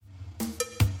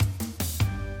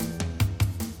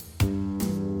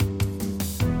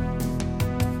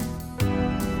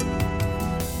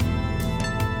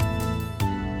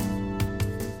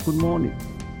Good morning.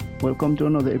 Welcome to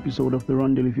another episode of the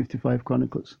Rondelle 55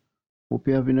 Chronicles. Hope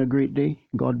you're having a great day.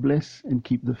 God bless and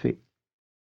keep the faith.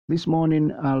 This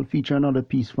morning, I'll feature another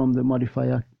piece from the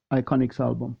Modify Iconics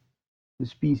album.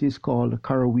 This piece is called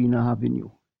Carawina Avenue,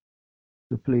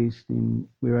 the place in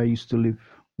where I used to live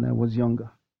when I was younger.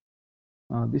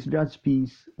 This jazz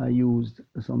piece, I used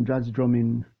some jazz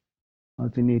drumming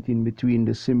alternating between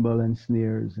the cymbal and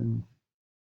snares, and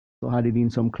so I added in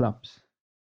some claps.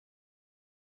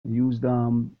 I used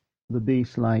the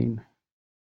bass line,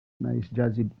 nice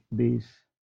jazzy bass,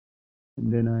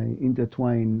 and then I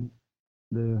intertwined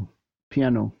the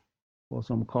piano for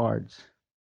some chords,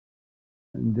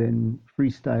 and then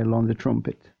freestyle on the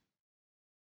trumpet.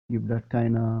 Give that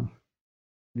kind of,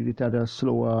 did it at a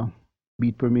slower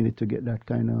beat per minute to get that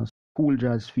kind of cool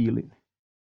jazz feeling,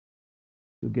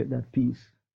 to get that piece.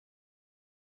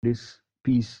 This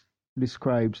piece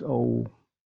describes how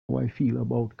I feel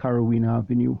about Carawina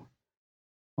Avenue,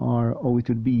 or how it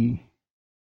would be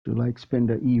to like spend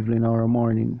the evening or a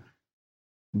morning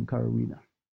in Carawina.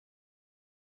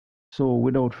 So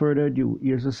without further ado,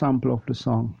 here's a sample of the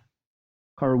song,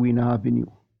 Carawina Avenue.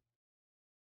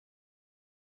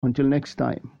 Until next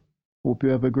time, hope you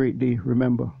have a great day.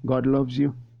 Remember, God loves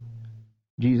you.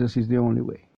 Jesus is the only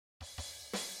way.